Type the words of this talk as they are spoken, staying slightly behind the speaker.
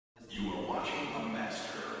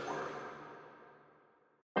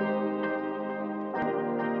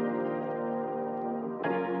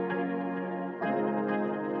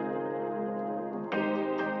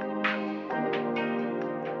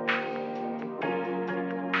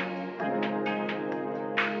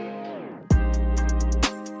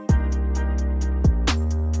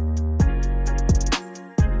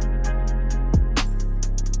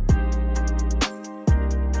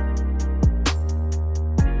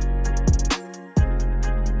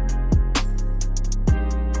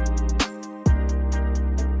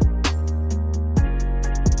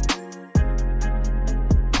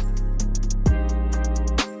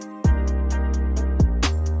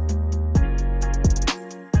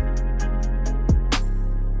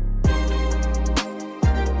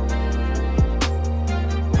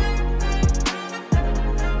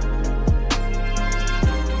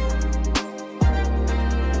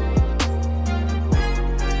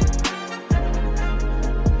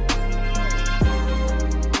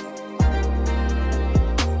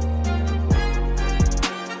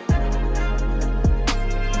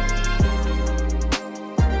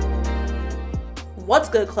What's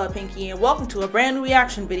good, Club Pinky, and welcome to a brand new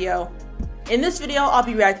reaction video. In this video, I'll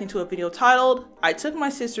be reacting to a video titled, I took my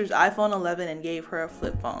sister's iPhone 11 and gave her a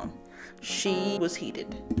flip phone. She was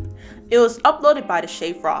heated. It was uploaded by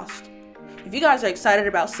Deshae Frost. If you guys are excited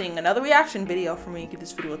about seeing another reaction video from me, give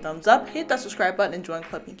this video a thumbs up, hit that subscribe button, and join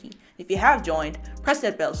Club Pinky. If you have joined, press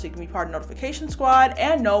that bell so you can be part of the notification squad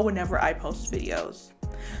and know whenever I post videos.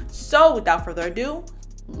 So without further ado,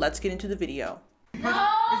 let's get into the video. No,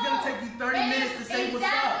 it's gonna take you 30 minutes to say what's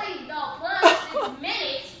up. Exactly. No, plus it's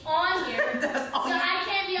minutes on here. That's all. So I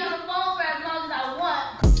can't be on the phone for as long as I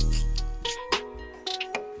want.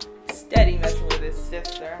 Steady messing with his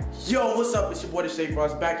sister. Yo, what's up? It's your boy Deshae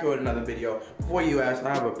Frost back here with another video. Before you ask,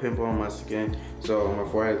 I have a pimple on my skin, so on my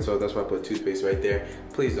forehead, so that's why I put toothpaste right there.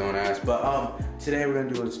 Please don't ask. But today we're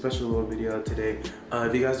gonna do a special little video today.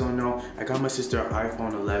 If you guys don't know, I got my sister an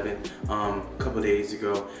iPhone 11 a couple days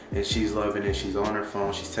ago, and she's loving it. She's on her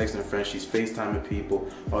phone, she's texting her friends, she's FaceTiming people,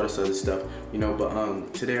 all this other stuff, you know.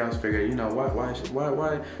 But today I was figuring, you know, why just let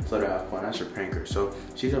her have fun? I should prank her. So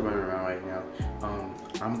she's up running around right now.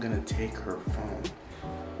 I'm gonna take her phone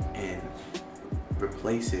and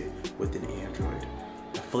replace it with an Android,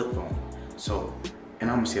 a flip phone. So, and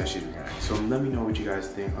I'm gonna see how she's reacting. So let me know what you guys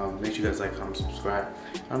think. Make sure you guys like, comment, subscribe.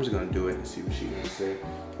 I'm just gonna do it and see what she's gonna say.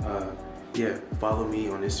 Yeah, follow me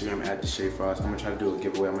on Instagram at Deshae Frost. I'm gonna try to do a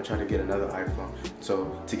giveaway. I'm gonna try to get another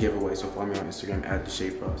iPhone to give away. So follow me on Instagram at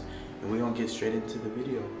Deshae Frost. And we're gonna get straight into the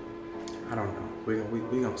video. I don't know.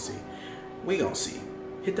 We gonna see. We gonna see.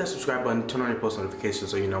 Hit that subscribe button, turn on your post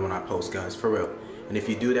notifications so you know when I post, guys, for real. And if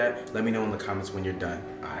you do that, let me know in the comments when you're done.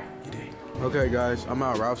 Alright, good day. Okay guys, I'm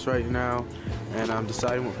at Ralph's right now, and I'm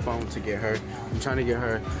deciding what phone to get her. I'm trying to get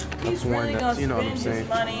her Really that, you know what I'm saying.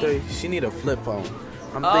 Money. She need a flip phone.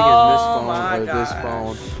 I'm thinking this phone or this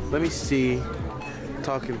phone. Let me see.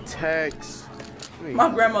 Talking text.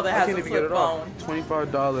 My grandmother has a flip phone.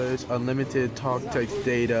 $25, unlimited talk, text,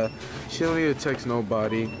 data. She don't need to text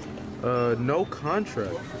nobody. No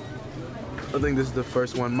contract. I think this is the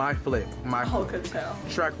first one. My flip. Oh, could tell.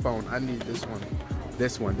 Track phone. I need this one.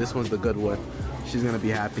 This one's the good one. She's gonna be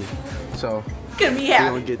happy. So gonna be happy. We're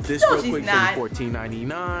gonna get this real quick for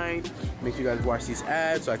 $14.99. Make sure you guys watch these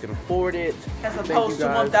ads so I can afford it. As opposed to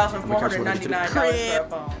 $1,499 for a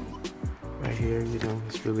phone. Right here, you know,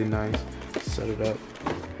 it's really nice. Set it up.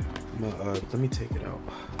 Let me take it out.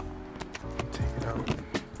 Take it out.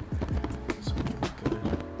 So good.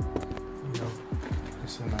 You know,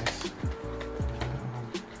 it's a nice.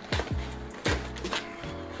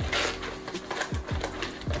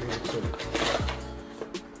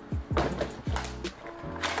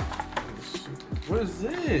 What is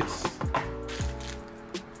this?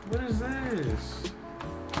 What is this?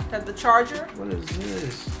 Has the charger? What is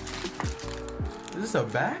this? Is this a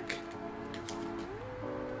back?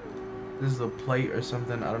 This is a plate or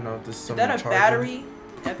something. I don't know if this is some charger. Is that a battery?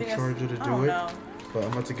 I think charger to do it. But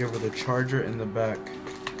I'm about to give her the charger in the back.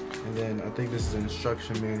 And then I think this is an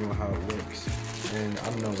instruction manual how it works. And I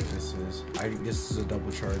don't know what this is. This is a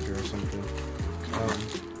double charger or something.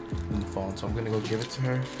 In the phone. So I'm gonna go give it to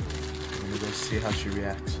her. We're gonna see how she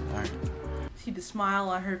reacts. Alright. See the smile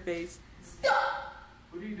on her face. Stop!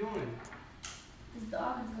 What are you doing? This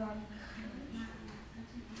dog is gone.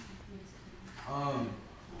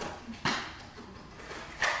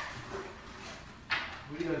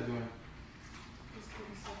 What are you guys doing?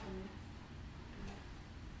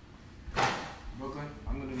 Brooklyn,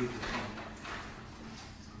 I'm gonna need this phone.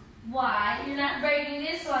 Why? You're not breaking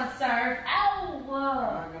this one, sir. Ow! I'm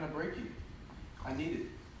not gonna break it. I need it.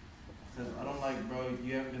 Cause I don't like, bro.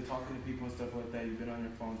 You haven't been talking to people and stuff like that. You've been on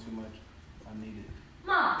your phone too much. I need it.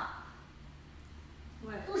 Mom.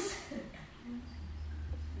 What? Who's...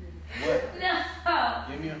 What? No.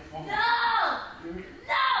 Give me a phone. No. Give me...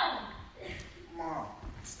 No. Mom,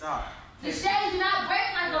 stop. Deshae, do not break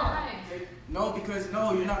my phone. No, because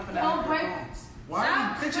no, you're not gonna Don't have break. your phones. Why are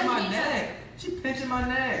you pinching my neck? She pinching my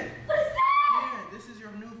neck. What is that? Here, this is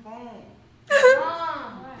your new phone.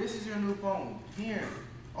 Mom. This is your new phone. Here,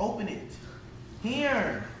 open it.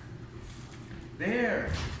 Here. There.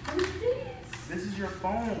 What is this? This is your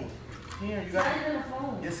phone. Here, you It's got not even a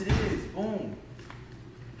phone. Yes, it is. Boom.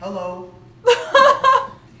 Hello.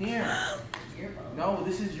 Here. Your phone. No,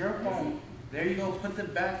 this is your phone. There you go. Put the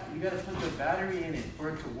back. You gotta put the battery in it for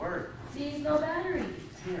it to work. See, it's no battery.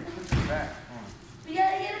 Here, put the back on. We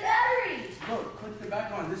gotta get a battery. Look, put the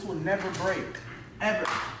back on. This will never break. Ever.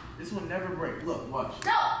 This will never break. Look, watch.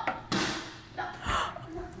 No. No.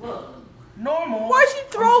 Look. Normal. Why'd she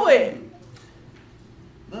throw I'm telling it? you.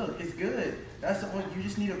 Look, it's good. That's the one. You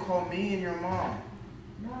just need to call me and your mom.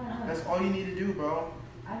 No. That's all you need to do, bro.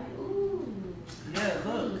 I mean, ooh. Yeah,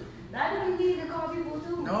 look. That means we need to call people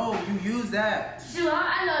too. No, you use that. Shoot,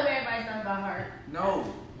 I know everybody's talking about heart. No,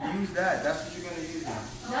 use that. That's what you're gonna use now.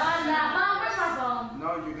 No, I'm not. Mom, where's my phone?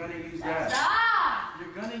 No, you're gonna use that. Stop.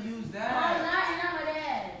 You're gonna use No, I'm that. not. You're not my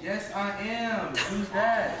dad. Yes, I am. Use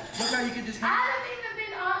that. Look how you can just. I haven't even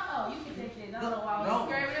been on. Oh, you can take it. I don't know why I was No.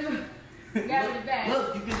 grabbing it. Grabbing it back.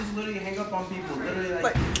 Look, you can just literally hang up on people. Literally like,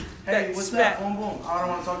 Like, hey, that what's smack. up? Boom, boom. I don't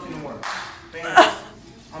want to talk to you no more. Bam.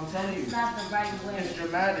 I'm telling you. It's not the right way. It's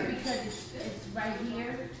dramatic. Because it's right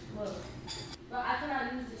here. Look. But I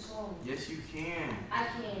cannot use this phone. Yes, you can. I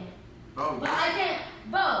can. Bro, But I can't.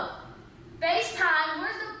 Bo, FaceTime,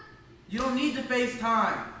 where's the... you don't need to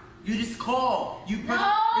FaceTime. You just call. You push.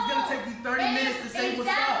 No. It's gonna take you 30 minutes to say what's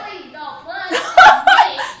up. Exactly. No, plus...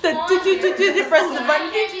 Did you press the button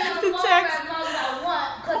I can't be on the to phone for text? as long as I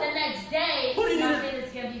want, because the next day, Who do you my need to-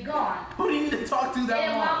 minutes can be gone. Who do you need to talk to that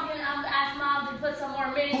And long? I'm gonna ask mom to put some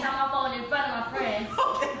more minutes on my phone in front of my friends.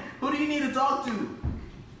 Okay. Who do you need to talk to?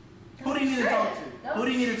 Who do you need to talk to? Who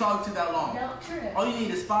do you need to talk to that long? Don't trip. All you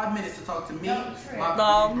need is 5 minutes to talk to me, Don't trip. my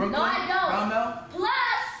No. Brooklyn, No, I don't. Mel.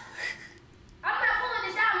 Plus, I'm not pulling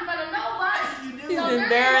this out in front of nobody. Yes, you do. He's So there's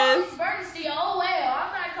embarrassed. no emergency. Oh well,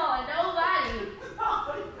 I'm not calling nobody.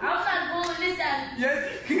 I'm not pulling this out.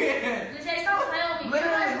 Yes, you can. Just say stop playing with me.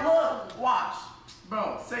 Literally, look, watch.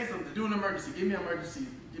 Bro, say something. Do an emergency. Give me an emergency.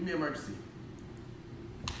 Give me an emergency.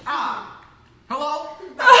 Ah. Hello?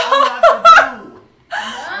 That's all I have to do.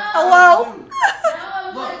 Hello?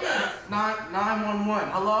 No, Look, look this. 911.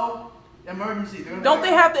 Hello? Emergency. They're gonna Don't be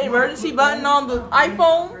they like, have the emergency button on the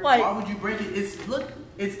iPhone? Why Like, would you break it? It's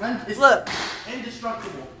it's look.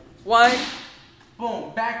 indestructible. One,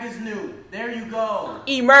 Boom. Back is new. There you go.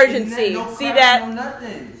 emergency. No See cracks, that? No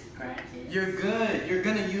nothing. You're good. You're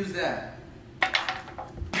gonna use that.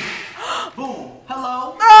 Boom.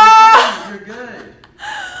 Hello. Ah! You're good.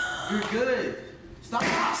 You're good. Stop.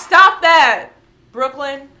 Stop that,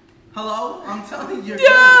 Brooklyn. Hello. I'm telling you, you're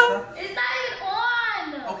Yeah. good. It's not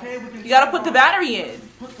even on. Okay, we can. You gotta put the battery in.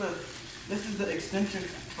 Put the. This is the extension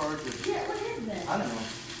charger. Yeah, what is that? I don't know.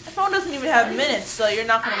 The phone doesn't even have minutes, so you're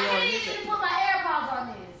not gonna be able to I use didn't it. even put my AirPods on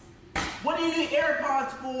this. What do you need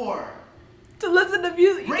AirPods for? To listen to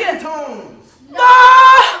music. You can't. Ringtones.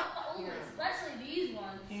 Ah! Ooh, especially these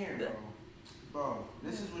ones. Here, bro. Bro,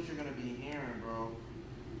 this is what you're gonna be hearing, bro.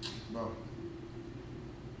 Bro.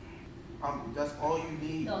 That's all you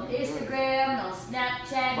need. No You're good. Instagram, no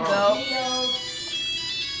Snapchat, no No.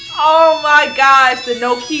 videos. Oh my gosh, the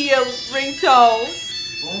Nokia ringtone.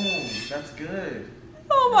 Boom. That's good.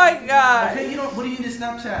 Oh my gosh. Okay, what do you need to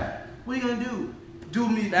Snapchat? What are you gonna do? Do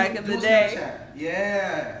me Back do, in do the a day. Snapchat.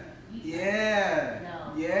 Yeah. Yeah.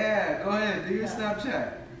 No. Yeah. Go ahead. Do your No.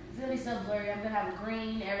 Snapchat. It's gonna be so blurry. I'm gonna have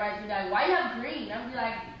green. Everybody's gonna be like, why you have green? I'm gonna be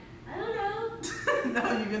like, I don't know.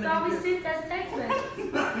 No, you're gonna Probably be sent that text message.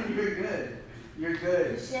 good. No, you're good. You're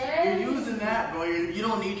good. Deshae? You're using that, bro. You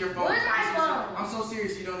don't need your phone. Where's my I'm so phone? serious. I'm so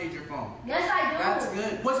serious. You don't need your phone. Yes, I do. That's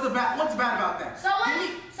good. What's bad about that? So when you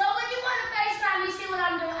want to FaceTime me, see what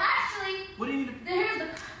I'm doing. Actually, What do you need to?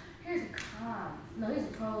 here's the cons. No, here's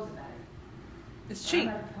the pros about it. It's cheap. I'm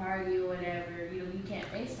at a party or whatever, you can't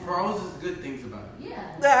FaceTime. Pros is good things about it.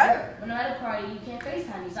 Yeah. That. When I'm at a party, you can't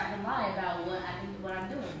FaceTime me, so I can lie about what I'm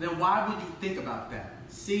doing. Then why would you think about that?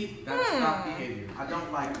 See, that's stop behavior. I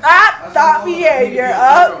don't like that. Stop That's behavior,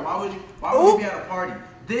 Why would you Oop. be at a party?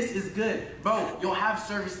 This is good, bro. You'll have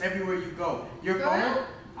service everywhere you go. Your For phone? real?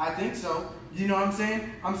 I think so. You know what I'm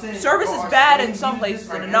saying? I'm saying Service bro, is our bad screen in some uses places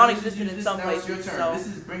our and ancestors non-existent use in this, some now it's your places, turn. so-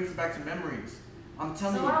 This brings us back to memories. I'm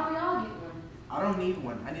telling So you. why don't we all get one? I don't need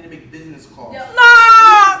one. I need to make business calls.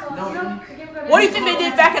 Nah! No, What do you think they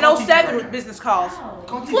did back in 07 with business calls?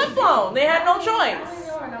 Call Flip TT. phone. They had no choice.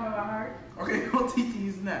 Okay, call TT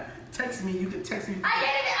using that. Text me. You can text me. I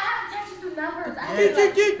have to text you through numbers.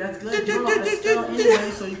 That's good. You don't have to spell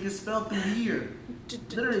anyway, so you can spell through here.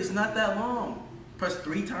 Literally, it's not that long. Press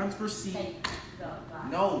 3 times for C.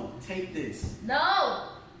 No, take this. No!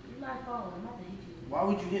 Use my phone. I'm not gonna hit you. Why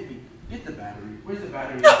would you hit me? Get the battery. Where's the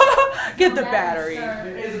battery? Get the battery.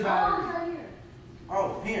 There is a battery.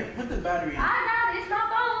 Oh, here. Put the battery in. I got it. It's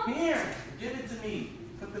my phone. Here. Give it to me.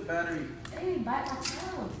 Put the battery. They didn't bite my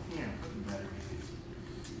phone. Here. Put the battery.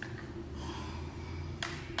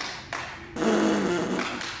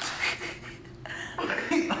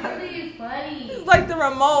 Really funny. It's like the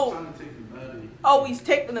I'm remote. trying to take the battery. Oh, he's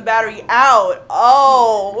taking the battery out.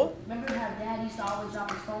 Oh. Remember how Dad used to always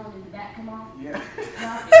drop his phone and the back come off? Yeah.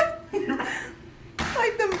 Drop it.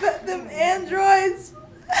 Like them androids.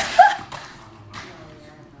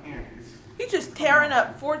 Here. He's just tearing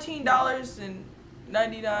up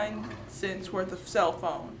 $14.99 worth of cell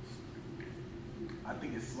phone. I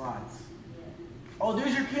think it slides. Oh,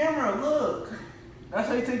 there's your camera. Look. That's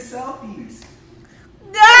how you take selfies.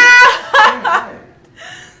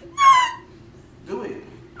 Do it.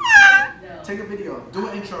 No. Take a video. Do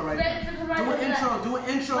an intro right now. Do an intro. Do an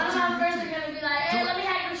intro One to of my friends are your gonna be like, hey, let me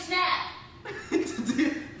hack your snap.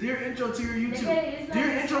 YouTube. Do your intro to your YouTube. Do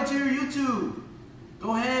your intro to your YouTube.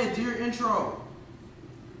 Go ahead. Do your intro.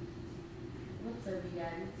 What's up, you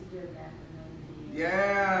guys? It's a good back for no video.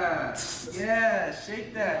 Yeah. Yeah.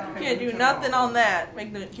 Shake that. Can't do nothing on that.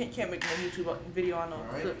 Can't make no YouTube video on a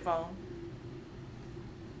Alright. flip phone.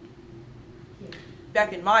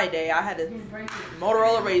 Back in my day, I had a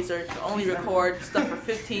Motorola Razr to only record stuff for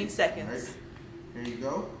 15 seconds. Alright. Here you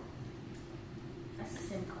go. That's a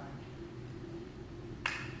SIM card.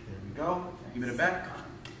 There we go. Give it a back.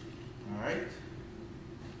 Alright.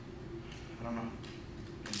 I don't know.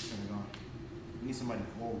 Let's turn it on. We need somebody to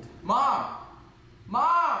hold. Mom!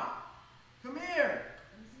 Mom! Come here!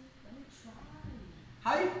 Let me try.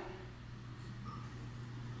 How you...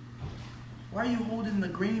 Why are you holding the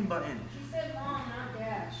green button? She said mom, not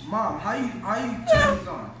dash. Mom, how you turn these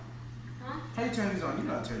on? Huh? How you turn these on? You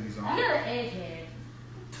know how to turn these You on. got an egghead.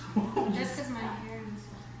 Just because my hair is. Is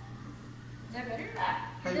that better?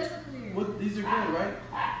 Hey, It does look weird. what, these are good, right?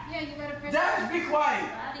 Yeah, you gotta press. Dash, be quiet!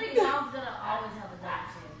 I think mom's gonna always have a double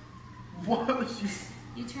chin. What was you...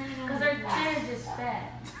 You turn it on. Because her chin is just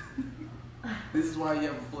fat. This is why you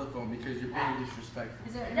have a flip phone, because you're being disrespectful.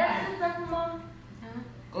 Is that Is that disrespectful, mom? Huh?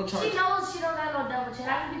 Go charge. She knows she don't got no double chin.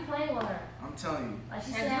 I can be playing with her. I'm telling you. Like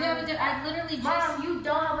she I said, do have a. I literally just. Mom, you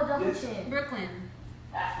don't have a double Yes. chin. Brooklyn.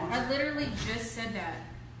 I literally just said that.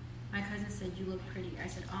 My cousin said you look pretty. I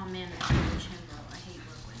said, oh man, that's double chin, bro. I hate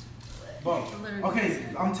Brooklyn. Okay,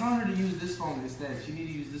 I'm telling her to use this phone instead. She need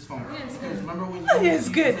to use this phone. Yeah, it's Because good. remember when you Yeah, it's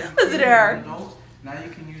good. used Listen to it her. as an adult? Now you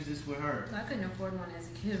can use this with her. I couldn't afford one as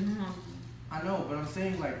a kid. Mom. I know, but I'm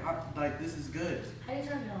saying like this is good. How do you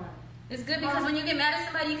turn it on? It's good because when you get mad at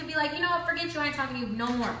somebody, you can be like, you know what, forget you, I ain't talking to you no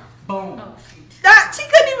more. Boom. Oh, shoot. That she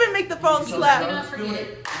couldn't even make the phone You slap. You're not sell drugs through forget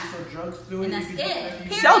it. You sell drugs through And it. that's You can it.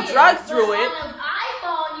 do You sell drugs through But it. on an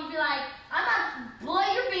iPhone, you'd be like, I'm not, boy,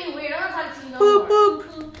 you're being weird. I'm not talking to you no Boop, more.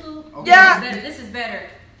 boop. Boop, boop. Okay. Yeah. This is better.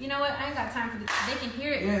 You know what? I ain't got time for this. They can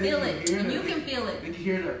hear it, Yeah, they feel can it, hear and it. you can feel it. They can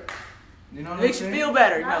hear the. You know what I'm Makes you saying? feel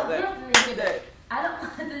better. No, No, we that, don't need to hear that I don't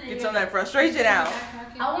want them to hear get some of that frustration out.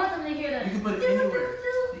 I want them to hear the. You can put it anywhere.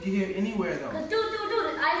 You can hear it anywhere though. Cause do this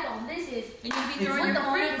iPhone. This is. And you be It's throwing your with the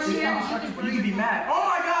phone up freak from shit. here. Yeah. But you can be mad. Oh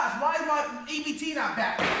my gosh, why is my EBT not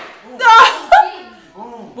back? Boom.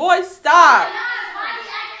 Boom. Boy, stop. Why are you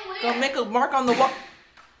acting weird? Gonna make a mark on the wall.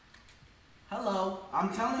 Hello, I'm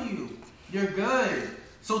telling you, you're good.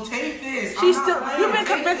 So take this. She's I'm still. not You've been playing.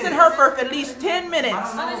 Take convincing this. her for at least 10 minutes, I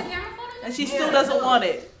don't Oh, there's a know. camera phone in and there? she still Yeah. doesn't want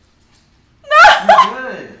it. You're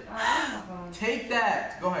good. Take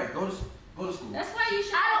that. Go ahead. Go to school. That's why you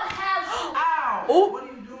should. I don't have. Ow! Oh. What are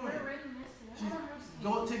you doing?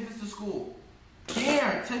 Go take this to school.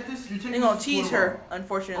 Here, take this. You're taking They're gonna this to tease school her, tomorrow. Go do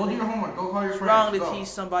unfortunately. your homework. Go call your It's friends. wrong to Go. tease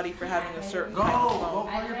somebody for having a certain Go. kind of Go phone.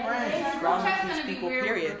 call your friends. Wrong Chat's with these gonna be people, weird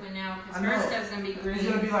period. with Brooklyn now, I because know. her stuff's gonna be It's green.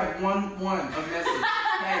 gonna be like one a message.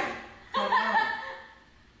 Hey, come on.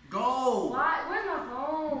 Go. Why? Where's my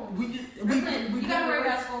phone? Brooklyn, you gotta worry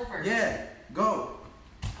about school first. Yeah, go.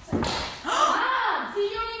 Mom, see,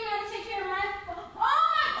 you don't even have to take care of my phone. Oh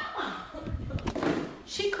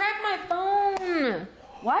She cracked my phone.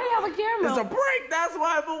 Why do you have a camera? It's a break, that's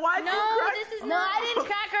why, but why No, this is No, not. I didn't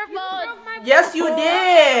crack her phone. Yes, you did.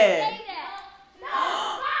 Say that.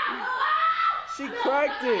 No, Mom. She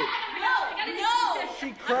cracked it. No,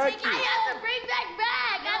 She cracked I it. have to bring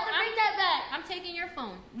taking your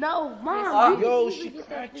phone. No, Mom. Yo, she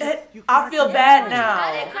cracked it. I feel bad I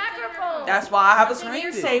now. didn't crack her phone. That's why I have a Cracked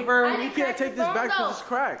it. screensaver. You can't take this back because it's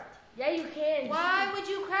cracked. Yeah, you can. Why would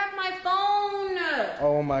you crack my phone?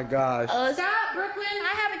 Oh my gosh. Stop, Brooklyn.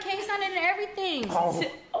 I have a case on it and everything. Oh.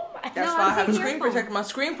 That's No, why I I'm have a taking screen your phone. protector. My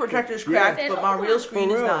screen protector's cracked, Yeah. but my real screen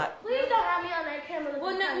For is real. not. Please don't have me on that camera.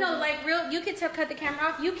 Well, no, like real. You could cut the camera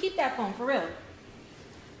off. You keep that phone for real.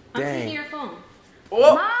 I'm Dang. taking your phone.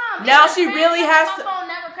 Oh, Mom, now it's she cracked. really has My to. phone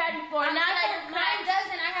never cracked before. Now that Mine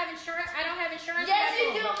doesn't. I have insurance. I don't have insurance. Yes, for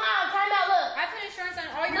you that do, phone. Mom. Time out. Look. I put insurance on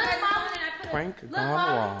all your Look, guys' Mom. phone and I put it. Prank Look, gone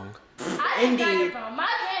Mom. wrong. I didn't grab your Indeed. phone.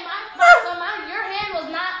 Your hand was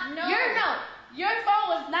not. No. Your phone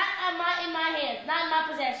was not in my hands, not in my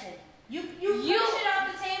possession. You pushed it off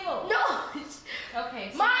the table. No. Okay.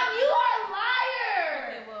 So Mom, you are a liar.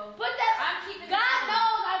 Okay, well, Put that. I'm keeping God the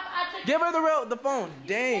phone. knows I took. Give her the phone.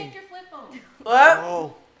 Dang. Take your flip phone. What?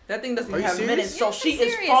 Oh. That thing doesn't Are even you have serious? minutes, so You're she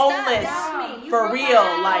is serious. Stop. phoneless. Stop me. You For broke real,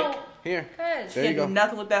 my like, Here. Cause There you can't do go.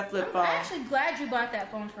 nothing with that flip I'm phone. actually glad you bought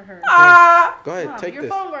that phone for her. Ah! Go ahead, Mom, take your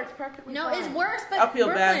this. phone works perfectly. No, fine. it's worse, but I feel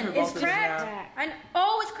bad Brooklyn, for it's both of you cracked.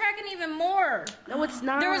 now. It's cracking even more. No, it's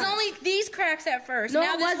not. There was only these cracks at first. No,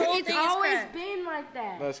 now it this wasn't. whole It's thing is always cracked. been like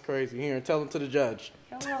that. That's crazy. Here, tell them to the judge.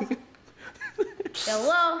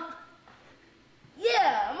 Hello?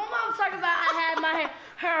 Yeah, my mom's talking about I had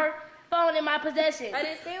her phone in my possession. I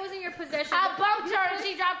didn't say it was in your possession. I bumped her and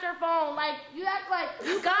she dropped her phone. Like, you act like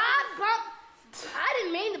God bumped. I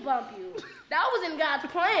didn't mean to bump you. That was in God's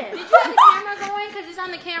plan. Did you have the camera going? Because it's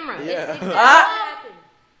on the camera. Yeah. It's exactly Ah. what happened.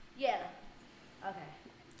 Yeah. Okay.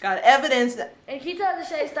 Got evidence that. And can you tell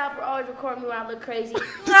Deshae stop always recording me when I look crazy?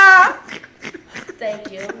 Ah!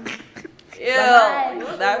 Thank you. Ew.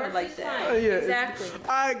 Bye. That Worse like is that. fine. Yeah. Exactly.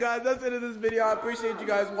 Alright guys, that's it in this video. I appreciate you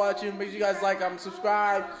guys watching. Make sure you guys like,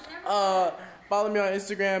 subscribe. Follow me on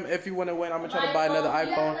Instagram if you want to win. I'm gonna try to buy another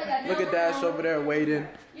iPhone. Look at Dash over there waiting.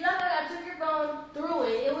 You know how I took your phone through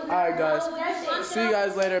it. It was Alright guys. That See you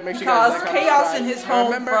guys later. Make sure you Cause guys like, chaos subscribe. in his And home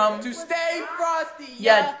remember from- to stay frosty.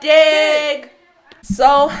 Ya dig?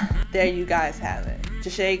 So, there you guys have it.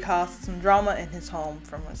 Deshae caused some drama in his home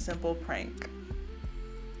from a simple prank.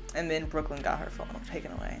 And then Brooklyn got her phone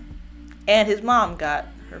taken away. And his mom got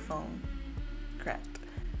her phone cracked.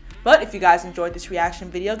 But if you guys enjoyed this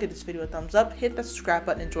reaction video, give this video a thumbs up, hit that subscribe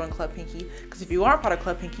button, and join Club Pinky. Because if you aren't part of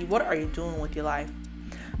Club Pinky, what are you doing with your life?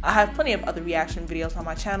 I have plenty of other reaction videos on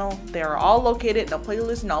my channel. They are all located in a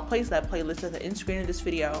playlist, and I'll place that playlist at the end screen of this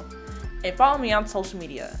video. And follow me on social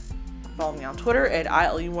media. Follow me on Twitter at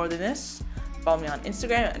ILUMoreThanThis. Follow me on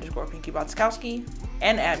Instagram at _Pinky Botzcowski.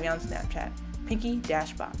 And add me on Snapchat,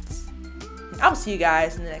 Pinky-Bots. I will see you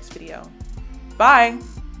guys in the next video. Bye!